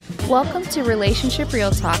Welcome to Relationship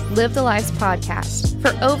Real Talk Live the Lives podcast.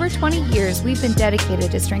 For over 20 years, we've been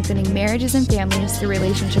dedicated to strengthening marriages and families through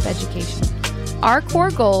relationship education. Our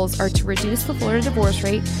core goals are to reduce the Florida divorce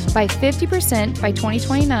rate by 50% by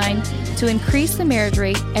 2029, to increase the marriage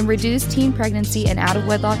rate, and reduce teen pregnancy and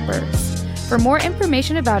out-of-wedlock births. For more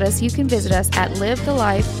information about us, you can visit us at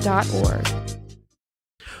livethelife.org.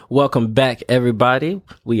 Welcome back, everybody.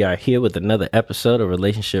 We are here with another episode of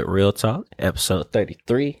Relationship Real Talk, episode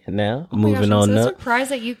 33 now. Moving on I'm so up.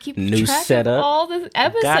 surprised that you keep New track setup. of all the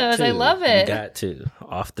episodes. I love it. Got to.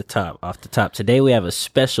 Off the top. Today we have a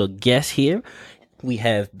special guest here. We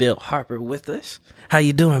have Bill Harper with us. How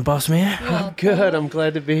you doing, boss man? I'm good. I'm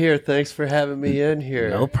glad to be here. Thanks for having me in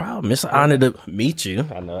here. No problem. It's an honor to meet you.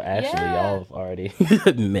 I know Ashley, y'all have already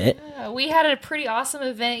met. We had a pretty awesome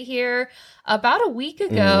event here about a week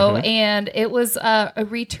ago, and it was a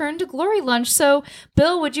Return to Glory lunch. So,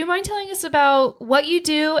 Bill, would you mind telling us about what you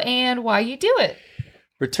do and why you do it?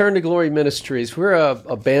 Return to Glory Ministries. We're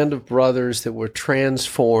a band of brothers that were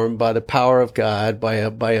transformed by the power of God, by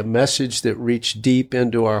a message that reached deep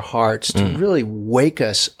into our hearts to really wake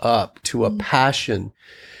us up to a passion,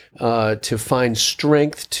 to find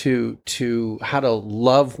strength, to how to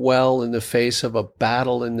love well in the face of a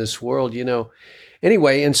battle in this world, you know.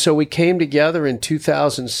 Anyway, and so we came together in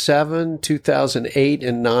 2007, 2008,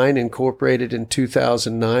 and 2009, incorporated in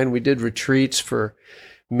 2009. We did retreats for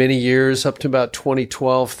many years up to about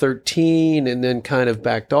 2012, 13, and then kind of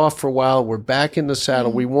backed off for a while. We're back in the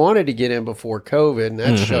saddle. We wanted to get in before COVID, and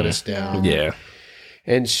that shut us down. Yeah.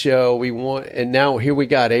 And so and now here we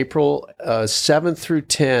got April 7th through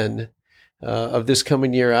 10 of this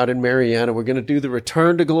coming year out in Mariana. We're going to do the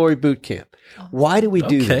Return to Glory Boot Camp. Why do we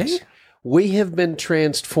do this? We have been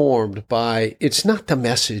transformed by, it's not the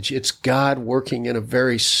message, it's God working in a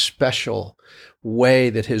very special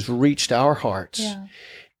way that has reached our hearts. Yeah.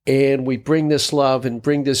 And we bring this love and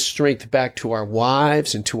bring this strength back to our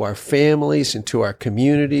wives and to our families and to our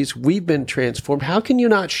communities. We've been transformed. How can you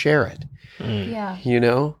not share it? Yeah. You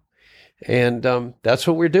know? And that's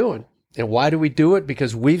what we're doing. And why do we do it?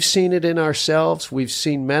 Because we've seen it in ourselves. We've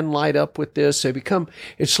seen men light up with this.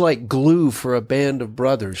 It's like glue for a band of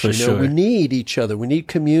brothers. Sure. We need each other. We need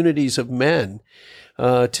communities of men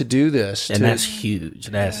to do this. And that's huge.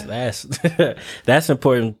 That's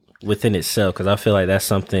important within itself, because I feel like that's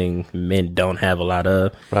something men don't have a lot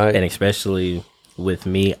of. Right. And especially with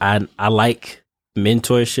me, I like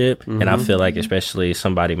mentorship. And I feel like especially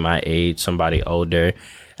somebody my age, somebody older,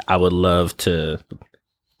 I would love to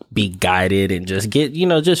be guided and just get,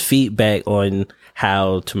 just feedback on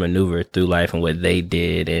how to maneuver through life and what they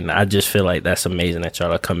did. And I just feel like that's amazing that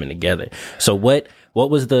y'all are coming together. So what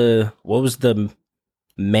was the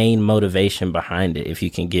main motivation behind it, if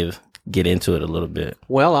you can get into it a little bit?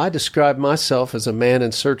 Well, I describe myself as a man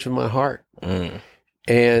in search of my heart.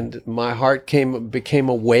 And my heart became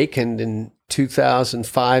awakened in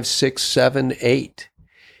 2005, 6, 7, 8.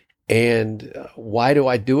 And why do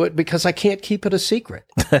I do it? Because I can't keep it a secret.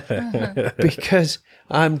 Because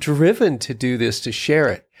I'm driven to do this, to share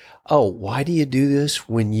it. Oh, why do you do this?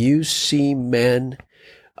 When you see men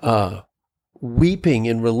weeping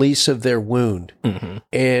in release of their wound,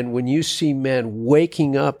 and when you see men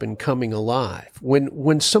waking up and coming alive,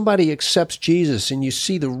 when somebody accepts Jesus and you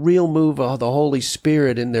see the real move of the Holy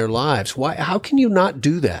Spirit in their lives, how can you not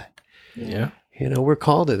do that? Yeah. We're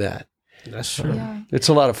called to that. That's true. Yeah. It's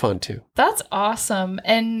a lot of fun too. That's awesome.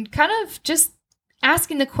 And kind of just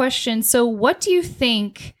asking the question, so what do you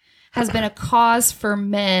think has been a cause for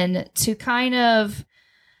men to kind of,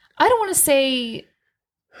 I don't want to say,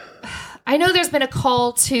 I know there's been a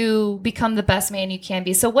call to become the best man you can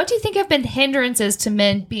be. So what do you think have been hindrances to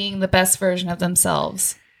men being the best version of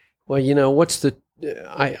themselves? Well, I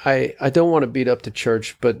don't want to beat up the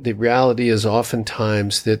church, but the reality is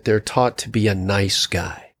oftentimes that they're taught to be a nice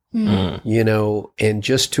guy. And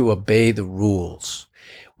just to obey the rules,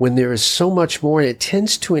 when there is so much more. It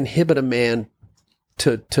tends to inhibit a man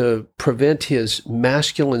to prevent his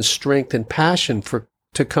masculine strength and passion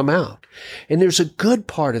to come out. And there's a good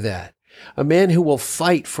part of that. A man who will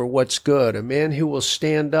fight for what's good, a man who will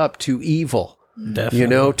stand up to evil,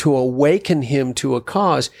 Definitely. To awaken him to a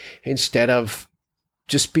cause instead of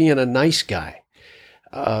just being a nice guy.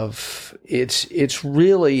 It's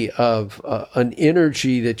really of an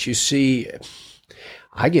energy that you see.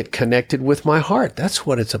 I get connected with my heart. That's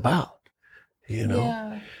what it's about,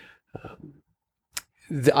 Yeah.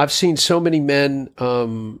 I've seen so many men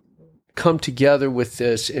come together with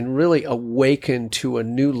this and really awaken to a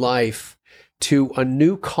new life, to a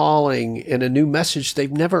new calling and a new message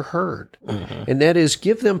they've never heard. And that is,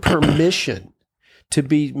 give them permission to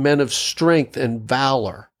be men of strength and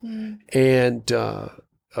valor And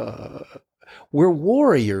we're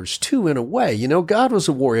warriors too, in a way. You know, God was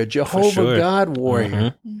a warrior, Jehovah God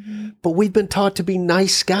warrior. But we've been taught to be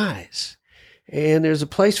nice guys. And there's a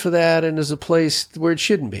place for that, and there's a place where it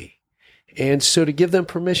shouldn't be. And so to give them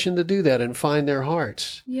permission to do that and find their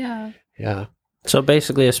hearts. Yeah. Yeah. So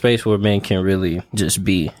basically a space where men can really just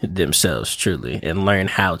be themselves truly and learn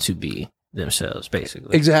how to be themselves,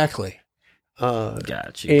 basically. Exactly.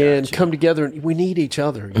 Gotcha. And come together. We need each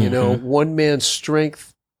other. You know, one man's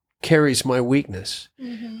strength carries my weakness.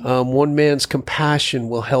 One man's compassion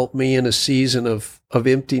will help me in a season of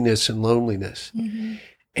emptiness and loneliness.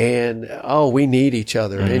 And, we need each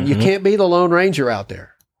other. And you can't be the Lone Ranger out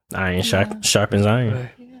there. Iron sharpens iron.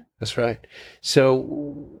 Right. That's right.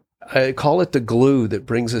 So I call it the glue that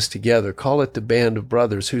brings us together. Call it the band of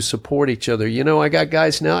brothers who support each other. You know, I got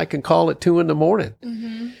guys now I can call at 2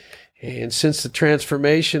 a.m. And since the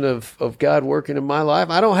transformation of God working in my life,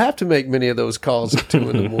 I don't have to make many of those calls at 2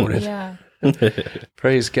 a.m. Yeah.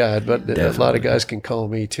 Praise God. But a lot of guys can call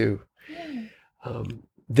me too.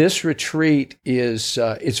 This retreat is,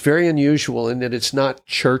 it's very unusual in that it's not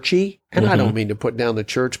churchy. And I don't mean to put down the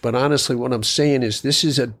church, but honestly, what I'm saying is this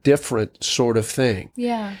is a different sort of thing.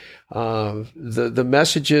 Yeah. The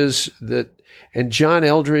messages and John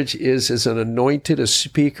Eldredge is as an anointed a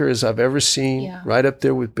speaker as I've ever seen, right up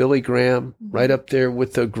there with Billy Graham, right up there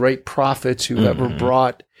with the great prophets who ever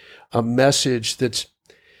brought a message that's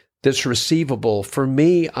receivable. For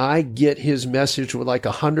me, I get his message with like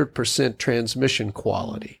 100% transmission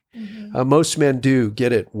quality. Most men do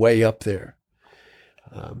get it way up there.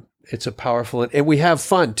 It's a powerful, and we have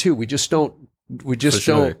fun too. We just don't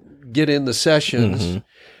get in the sessions.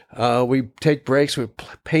 We take breaks with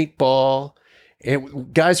paintball.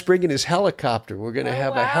 And guys bringing his helicopter. We're going to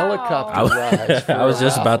have a helicopter ride. I was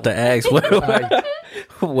just about to ask,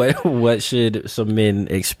 what should some men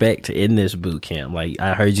expect in this boot camp? Like,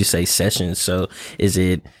 I heard you say sessions. So is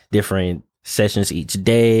it different sessions each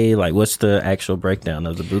day? Like, what's the actual breakdown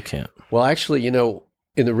of the boot camp? Well, actually, you know,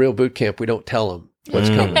 in the real boot camp, we don't tell them what's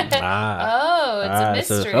coming. It's a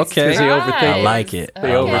mystery. Okay. Because they overthink I like it. They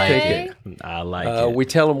overthink it. I like it. We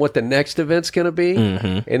tell them what the next event's going to be,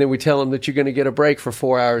 and then we tell them that you're going to get a break for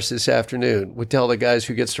 4 hours this afternoon. We tell the guys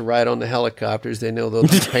who gets to ride on the helicopters, they know they'll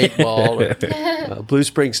do paintball. Blue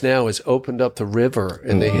Springs now has opened up the river,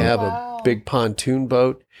 and they have a big pontoon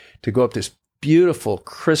boat to go up this beautiful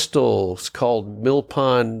crystals called Mill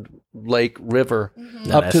Pond Lake River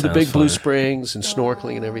up to the big Blue Springs and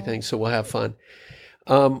snorkeling and everything. So we'll have fun.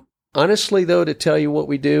 Honestly, though, to tell you what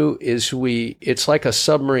we do is it's like a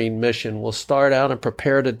submarine mission. We'll start out and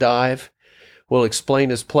prepare to dive. We'll explain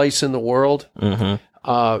his place in the world.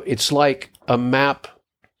 It's like a map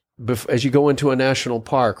as you go into a national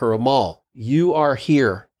park or a mall. You are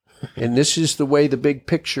here, and this is the way the big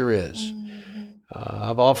picture is.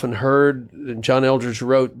 I've often heard, John Eldredge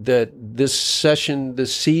wrote that this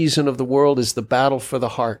season of the world is the battle for the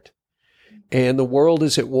heart, and the world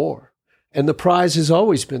is at war. And the prize has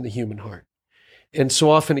always been the human heart. And so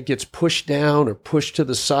often it gets pushed down or pushed to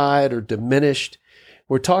the side or diminished.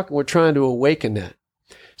 We're trying to awaken that.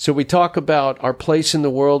 So we talk about our place in the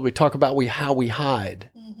world. We talk about how we hide,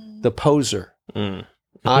 the poser.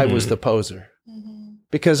 I was the poser.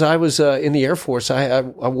 Because I was in the Air Force. I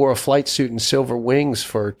wore a flight suit and silver wings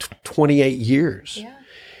for 28 years. Yeah.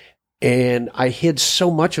 And I hid so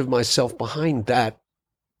much of myself behind that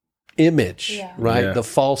image, right? Yeah. The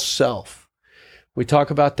false self. We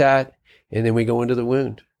talk about that, and then we go into the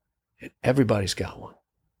wound. Everybody's got one.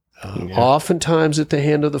 Oftentimes at the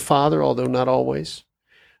hand of the father, although not always.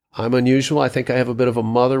 I'm unusual. I think I have a bit of a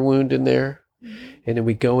mother wound in there. And then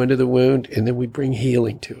we go into the wound, and then we bring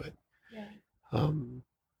healing to it. Yeah.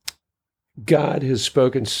 God has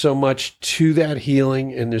spoken so much to that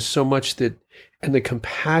healing, and there's so much and the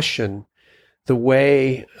compassion, the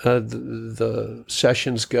way the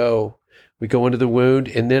sessions go. We go into the wound,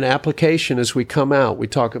 and then application as we come out. We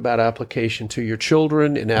talk about application to your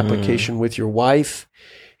children and application with your wife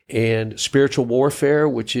and spiritual warfare,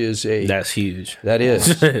 which is that's huge. That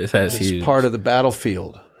is. That's huge. It's part of the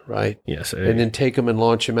battlefield, right? Yes, sir. And then take them and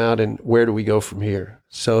launch them out, and where do we go from here?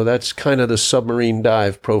 So that's kind of the submarine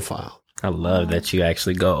dive profile. I love that you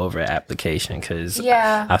actually go over application because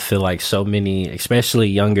I feel like so many, especially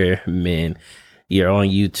younger men, you're on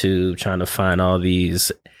YouTube trying to find all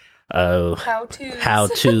these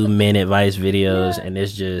how-to men advice videos, and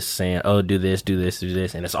it's just saying, oh, do this,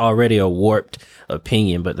 and it's already a warped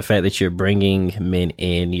opinion. But the fact that you're bringing men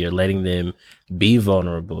in, you're letting them be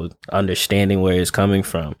vulnerable, understanding where it's coming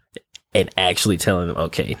from, and actually telling them,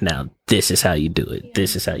 okay, now this is how you do it.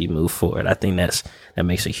 This is how you move forward. I think that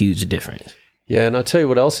makes a huge difference. Yeah, and I'll tell you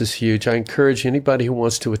what else is huge. I encourage anybody who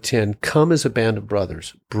wants to attend, come as a band of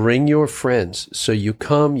brothers. Bring your friends. So you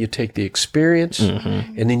come, you take the experience,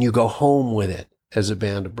 and then you go home with it as a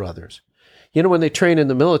band of brothers. You know, when they train in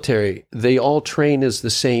the military, they all train as the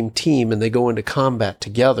same team, and they go into combat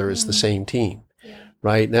together as the same team.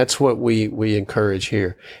 Right? And that's what we encourage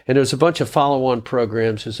here. And there's a bunch of follow-on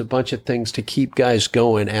programs. There's a bunch of things to keep guys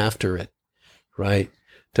going after it, right?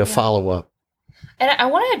 To follow up. And I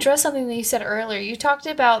want to address something that you said earlier. You talked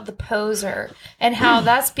about the poser and how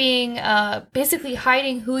that's being basically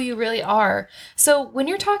hiding who you really are. So when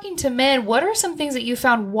you're talking to men, what are some things that you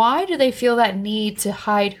found? Why do they feel that need to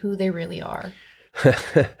hide who they really are?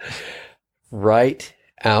 Right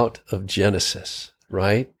out of Genesis,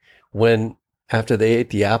 right? When after they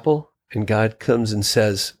ate the apple and God comes and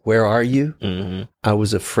says, "Where are you?" I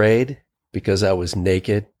was afraid because I was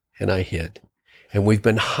naked and I hid. And we've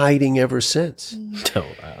been hiding ever since. Oh,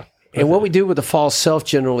 wow. And what we do with the false self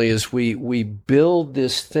generally is we build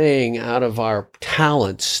this thing out of our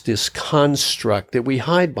talents, this construct that we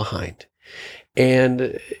hide behind.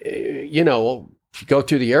 And, you know, if you go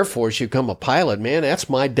through the Air Force, you become a pilot, man, that's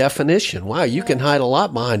my definition. Wow, you can hide a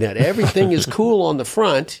lot behind that. Everything is cool on the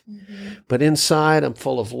front, but inside I'm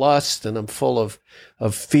full of lust and I'm full of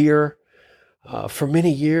fear. For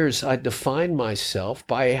many years, I defined myself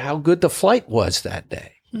by how good the flight was that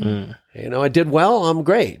day. You know, I did well, I'm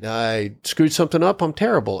great. I screwed something up, I'm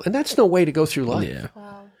terrible. And that's no way to go through life. Yeah.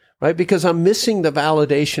 Wow. Right? Because I'm missing the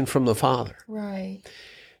validation from the Father. Right.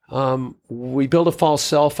 We build a false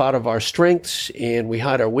self out of our strengths, and we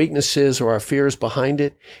hide our weaknesses or our fears behind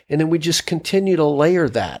it. And then we just continue to layer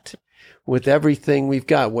that with everything we've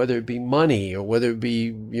got, whether it be money or whether it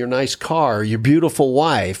be your nice car, or your beautiful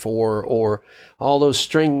wife, or all those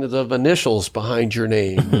strings of initials behind your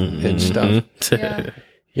name and stuff. Yeah.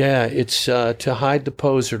 Yeah, it's to hide the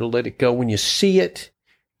poser, to let it go when you see it,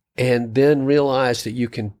 and then realize that you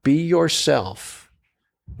can be yourself,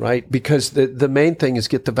 right? Because the main thing is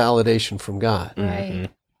get the validation from God. Right.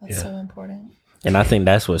 That's so important. And I think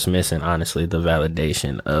that's what's missing, honestly, the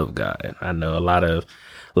validation of God. I know a lot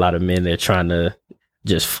of men, they're trying to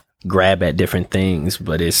just grab at different things,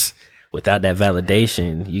 but it's without that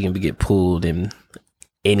validation, you can get pulled in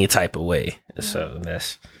any type of way. So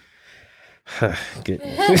that's good.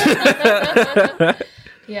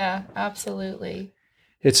 Yeah, absolutely.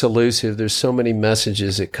 It's elusive. There's so many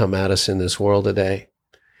messages that come at us in this world today.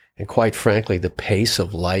 And quite frankly, the pace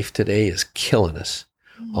of life today is killing us.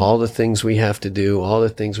 All the things we have to do, all the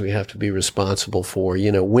things we have to be responsible for.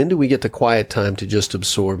 You know, when do we get the quiet time to just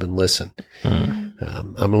absorb and listen?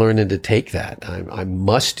 I'm learning to take that. I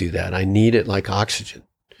must do that. I need it like oxygen.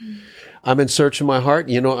 I'm in search of my heart.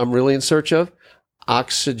 You know what I'm really in search of?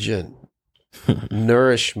 Oxygen,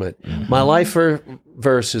 nourishment. My life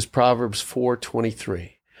verse is Proverbs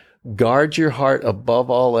 4:23. Guard your heart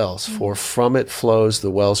above all else, for from it flows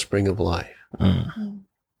the wellspring of life.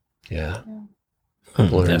 Yeah.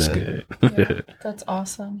 That's good. Yeah, that's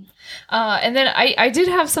awesome. And then I did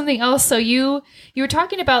have something else. So you were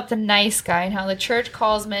talking about the nice guy and how the church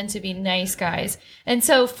calls men to be nice guys. And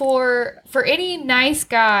so for any nice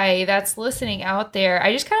guy that's listening out there,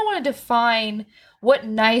 I just kind of want to define what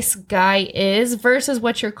nice guy is versus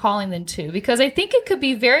what you're calling them to, because I think it could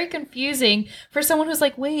be very confusing for someone who's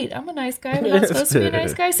like, wait, I'm a nice guy, but I'm not supposed to be a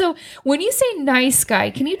nice guy. So when you say nice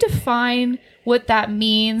guy, can you define what that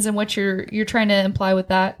means and what you're trying to imply with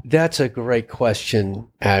that? That's a great question,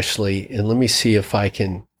 Ashley. And let me see if I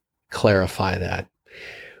can clarify that.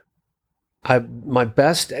 My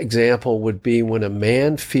best example would be when a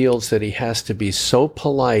man feels that he has to be so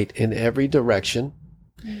polite in every direction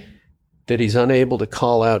that he's unable to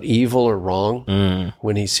call out evil or wrong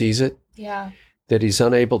when he sees it. Yeah. That he's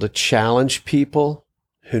unable to challenge people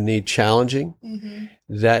who need challenging.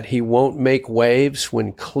 That he won't make waves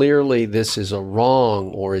when clearly this is a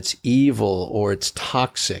wrong, or it's evil, or it's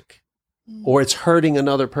toxic, or it's hurting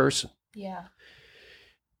another person. Yeah.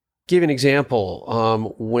 Give you an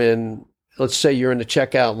example. When, let's say you're in the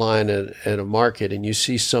checkout line at a market and you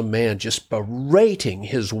see some man just berating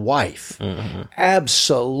his wife,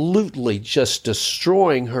 absolutely just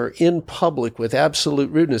destroying her in public with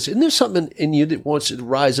absolute rudeness. And there's something in you that wants to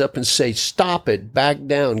rise up and say, stop it, back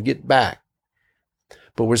down, get back.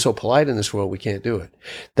 But we're so polite in this world, we can't do it.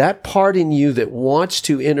 That part in you that wants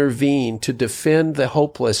to intervene to defend the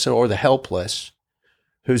hopeless or the helpless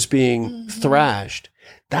who's being thrashed,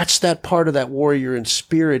 that's that part of that warrior in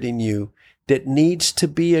spirit in you that needs to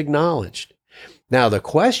be acknowledged. Now, the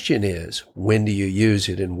question is, when do you use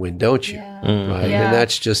it and when don't you? Yeah. Right? Yeah. And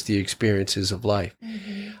that's just the experiences of life.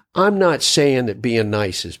 I'm not saying that being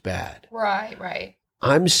nice is bad. Right.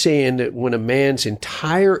 I'm saying that when a man's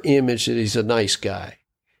entire image that he's a nice guy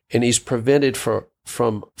and he's prevented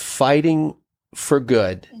from fighting for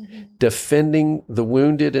good, defending the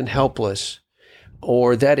wounded and helpless,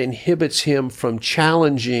 or that inhibits him from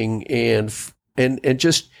challenging and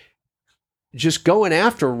just going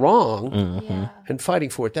after wrong and fighting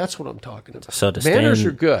for it. That's what I'm talking about. So manners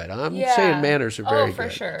are good. I'm saying manners are very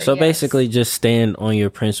good. Sure. So basically just stand on your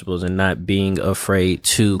principles and not being afraid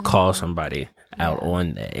to call somebody out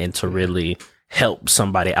on that and to really help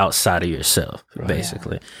somebody outside of yourself,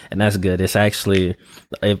 basically. And that's good. It's actually,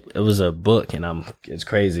 it was a book, and it's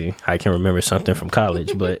crazy. I can remember something from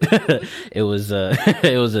college, but it was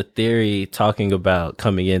a theory talking about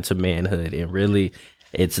coming into manhood, and really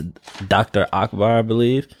it's Dr. Akbar, I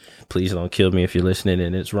believe. Please don't kill me if you're listening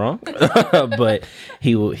and it's wrong. But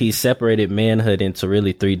he separated manhood into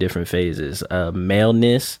really 3 different phases: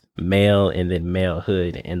 maleness, male, and then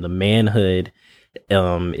malehood. And the manhood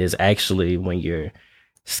is actually when you're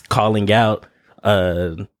calling out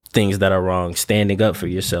things that are wrong, standing up for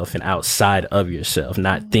yourself and outside of yourself,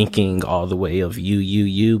 not thinking all the way of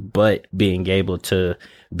you, but being able to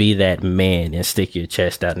be that man and stick your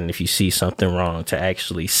chest out. And if you see something wrong, to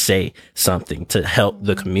actually say something to help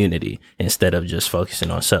the community instead of just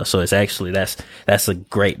focusing on self. So it's actually, that's a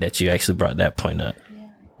great that you actually brought that point up.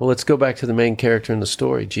 Well, let's go back to the main character in the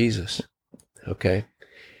story, Jesus. Okay.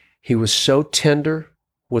 He was so tender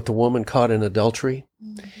with the woman caught in adultery.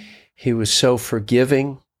 He was so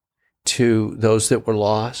forgiving to those that were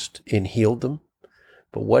lost and healed them.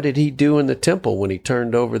 But what did he do in the temple when he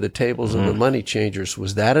turned over the tables of the money changers?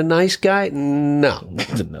 Was that a nice guy? No.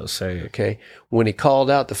 No, sir. Okay. When he called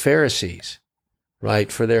out the Pharisees,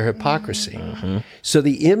 right, for their hypocrisy. So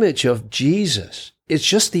the image of Jesus, it's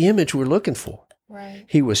just the image we're looking for. Right.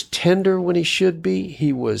 He was tender when he should be.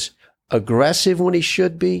 He was aggressive when he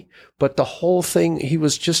should be. But the whole thing, he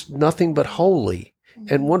was just nothing but holy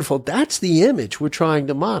and wonderful. That's the image we're trying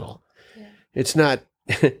to model. Yeah. It's not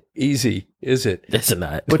easy, is it? It's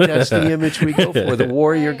not. But that's the image we go for, the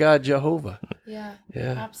warrior God Jehovah. Yeah,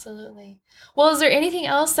 absolutely. Well, is there anything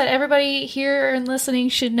else that everybody here and listening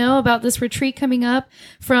should know about this retreat coming up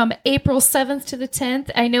from April 7th to the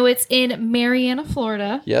 10th? I know it's in Marianna,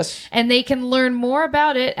 Florida. Yes. And they can learn more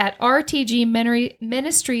about it at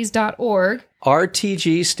rtgministries.org.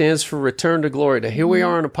 RTG stands for Return to Glory. Now, here we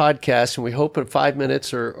are on a podcast, and we hope in 5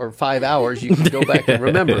 minutes or 5 hours you can go back and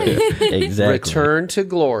remember it. Exactly. Return to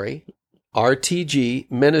Glory,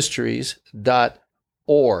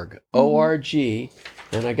 rtgministries.org, O-R-G.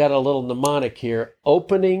 And I got a little mnemonic here,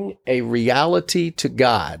 opening a reality to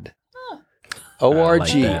God.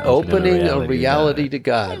 O-R-G, like opening a reality to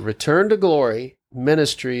God. Return to Glory,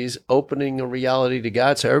 Ministries, opening a reality to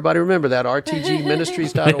God. So everybody remember that,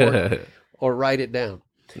 rtgministries.org. Or write it down.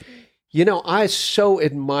 You know, I so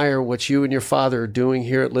admire what you and your father are doing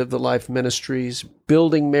here at Live the Life Ministries,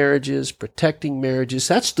 building marriages, protecting marriages.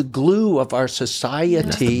 That's the glue of our society,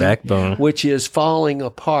 That's the backbone, which is falling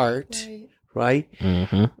apart, right?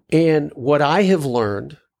 And what I have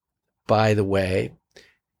learned, by the way,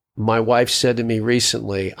 my wife said to me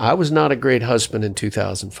recently, I was not a great husband in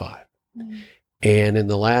 2005. And in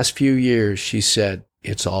the last few years, she said,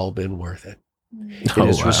 it's all been worth it. It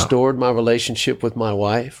has restored my relationship with my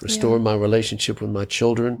wife, restored my relationship with my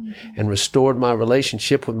children, and restored my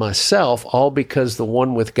relationship with myself, all because the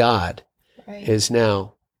one with God is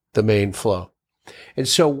now the main flow. And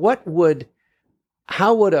so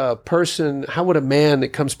how would a man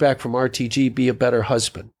that comes back from RTG be a better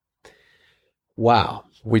husband? Wow.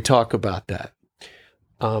 We talk about that.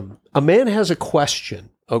 A man has a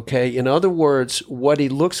question. Okay. In other words, what he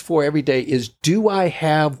looks for every day is, do I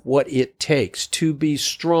have what it takes to be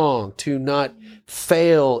strong, to not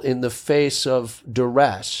fail in the face of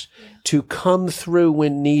duress, to come through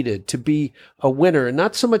when needed, to be a winner, and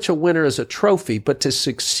not so much a winner as a trophy, but to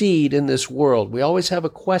succeed in this world. We always have a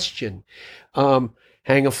question.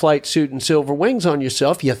 Hang a flight suit and silver wings on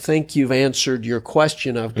yourself. You think you've answered your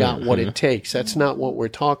question. I've got what it takes. That's not what we're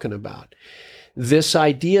talking about. This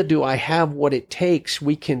idea, do I have what it takes?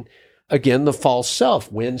 We can, again, the false self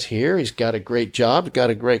wins here. He's got a great job, got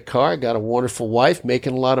a great car, got a wonderful wife,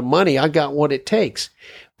 making a lot of money. I got what it takes.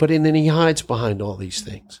 But then he hides behind all these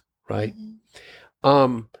things, right?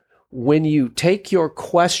 When you take your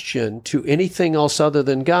question to anything else other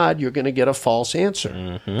than God, you're going to get a false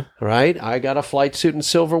answer, right? I got a flight suit and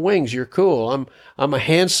silver wings. You're cool. I'm a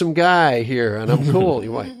handsome guy here, and I'm cool.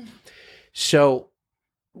 You're right. So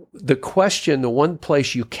the question, the one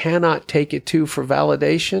place you cannot take it to for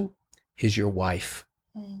validation is your wife.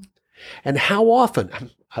 And how often,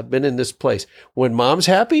 I've been in this place. When mom's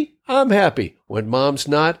happy, I'm happy. When mom's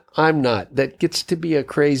not, I'm not. That gets to be a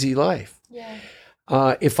crazy life. Yeah.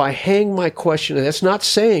 If I hang my question, that's not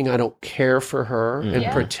saying I don't care for her and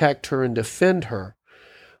protect her and defend her.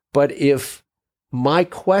 But if my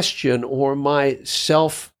question or my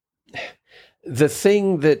the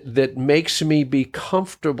thing that makes me be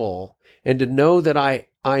comfortable and to know that I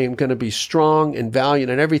am going to be strong and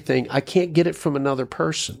valiant and everything, I can't get it from another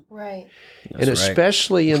person. Right. And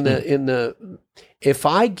especially in the if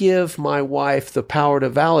I give my wife the power to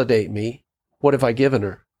validate me, what have I given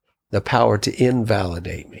her? The power to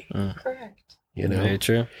invalidate me. Correct. You know? Very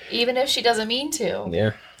true. Even if she doesn't mean to.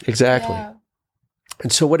 Yeah. Exactly. Yeah.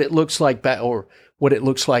 And so what it looks like what it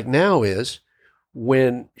looks like now is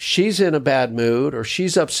when she's in a bad mood or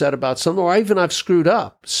she's upset about something, or even I've screwed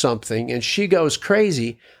up something and she goes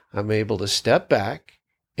crazy, I'm able to step back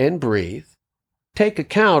and breathe, take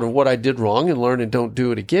account of what I did wrong and learn and don't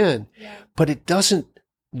do it again. Yeah. But it doesn't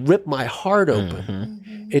rip my heart open.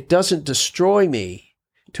 Mm-hmm. It doesn't destroy me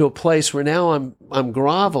to a place where now I'm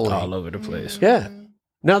groveling. All over the place. Yeah.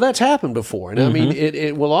 Now that's happened before. And I mean,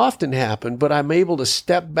 it will often happen, but I'm able to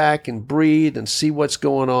step back and breathe and see what's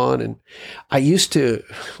going on. And I used to,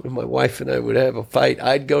 when my wife and I would have a fight,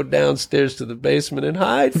 I'd go downstairs to the basement and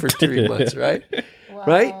hide for 3 months, right? Wow.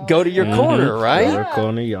 Right? Go to your corner, right? Your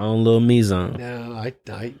corner, your own little me zone. No,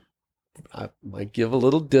 I might give a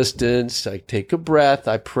little distance. I take a breath.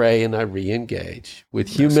 I pray and I re-engage with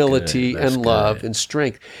humility and love and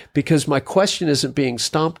strength because my question isn't being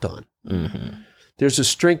stomped on. Mm-hmm. There's a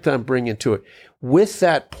strength I'm bringing to it. With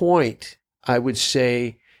that point, I would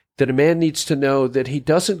say that a man needs to know that he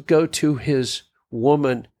doesn't go to his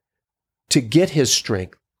woman to get his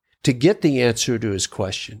strength, to get the answer to his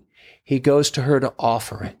question. He goes to her to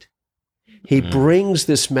offer it. He brings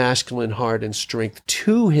this masculine heart and strength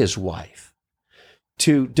to his wife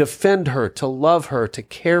to defend her, to love her, to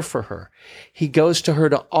care for her. He goes to her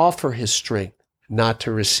to offer his strength, not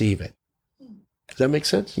to receive it. Does that make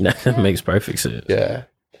sense? That makes perfect sense. Yeah.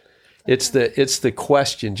 It's the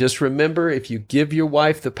question. Just remember, if you give your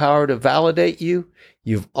wife the power to validate you,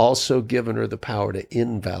 you've also given her the power to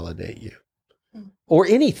invalidate you. Or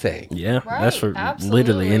anything. Yeah, Right, that's for absolutely.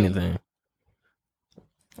 literally anything.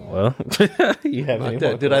 Well, you have any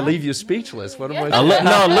more? Did I leave you speechless? What am I saying?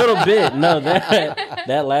 No, a little bit. No,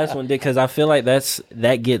 that last one did, because I feel like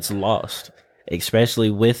that gets lost, especially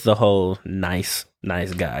with the whole nice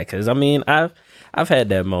guy. Because I mean, I've had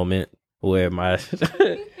that moment where my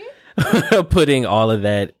putting all of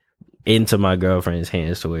that into my girlfriend's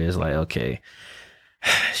hands to where it's like, okay,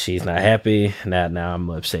 she's not happy now I'm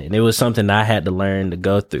upset, and it was something I had to learn to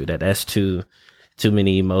go through. That's too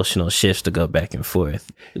many emotional shifts to go back and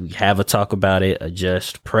forth. We have a talk about it,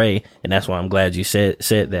 adjust, pray. And that's why I'm glad you said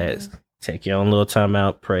that. Take your own little time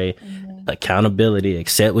out, pray, accountability,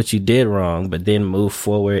 accept what you did wrong, but then move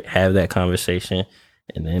forward, have that conversation,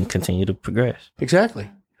 and then continue to progress.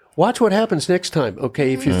 Exactly. Watch what happens next time.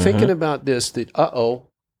 Okay, if you're thinking about this, that,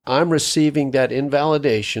 I'm receiving that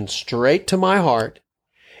invalidation straight to my heart,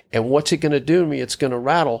 and what's it going to do to me? It's going to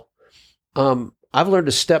rattle. I've learned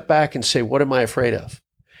to step back and say, what am I afraid of?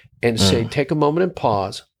 And say, take a moment and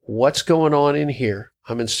pause. What's going on in here?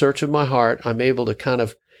 I'm in search of my heart. I'm able to kind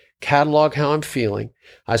of catalog how I'm feeling.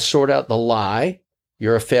 I sort out the lie.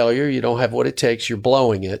 You're a failure. You don't have what it takes. You're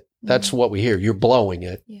blowing it. That's what we hear. You're blowing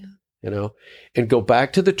it, and go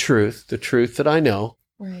back to the truth that I know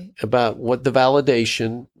about what the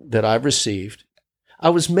validation that I've received. I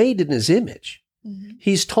was made in his image.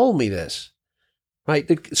 He's told me this. Right,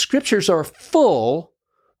 the scriptures are full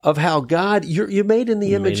of how God, you're made in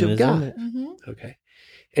the image of God. Okay,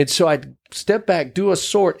 and so I step back, do a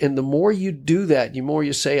sort, and the more you do that, the more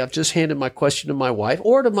you say, I've just handed my question to my wife,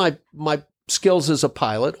 or to my skills as a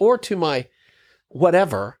pilot, or to my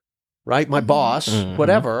whatever, right, my boss,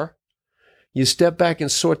 whatever. You step back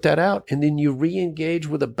and sort that out, and then you re-engage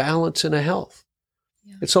with a balance and a health.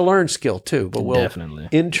 Yeah. It's a learned skill too, but we'll definitely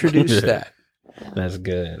introduce that. That's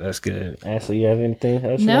good. Ashley, you have anything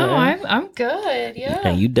else? No, I'm good. Yeah.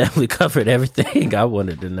 And you definitely covered everything I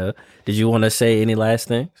wanted to know. Did you want to say any last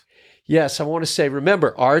things? Yes, I want to say,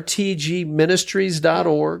 remember,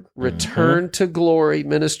 rtgministries.org, Return to Glory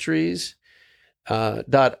Ministries,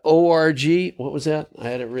 .org. What was that? I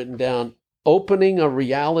had it written down. Opening a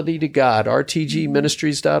Reality to God,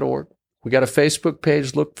 rtgministries.org. We got a Facebook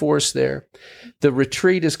page. Look for us there. The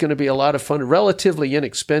retreat is going to be a lot of fun, relatively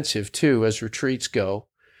inexpensive too, as retreats go.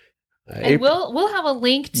 And we'll have a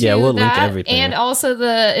link to we'll that, link everything, and also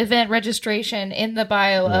the event registration in the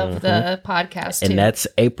bio of the podcast too. And that's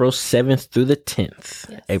April 7th through the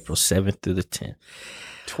 10th. Yes. April 7th through the 10th.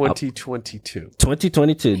 2022.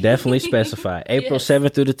 2022, definitely specify. April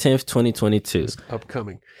 7th through the 10th, 2022.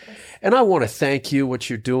 Upcoming. And I want to thank you, what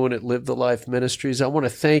you're doing at Live the Life Ministries. I want to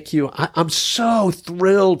thank you. I'm so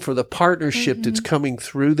thrilled for the partnership that's coming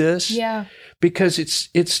through this. Yeah. Because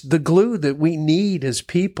it's the glue that we need as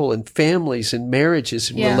people and families and marriages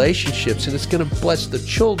and relationships. And it's going to bless the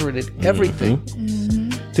children and everything.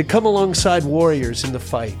 To come alongside warriors in the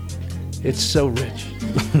fight. It's so rich.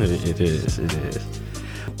 It is.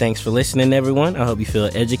 Thanks for listening, everyone. I hope you feel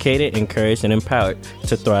educated, encouraged, and empowered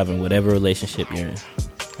to thrive in whatever relationship you're in.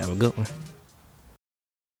 Have a good one.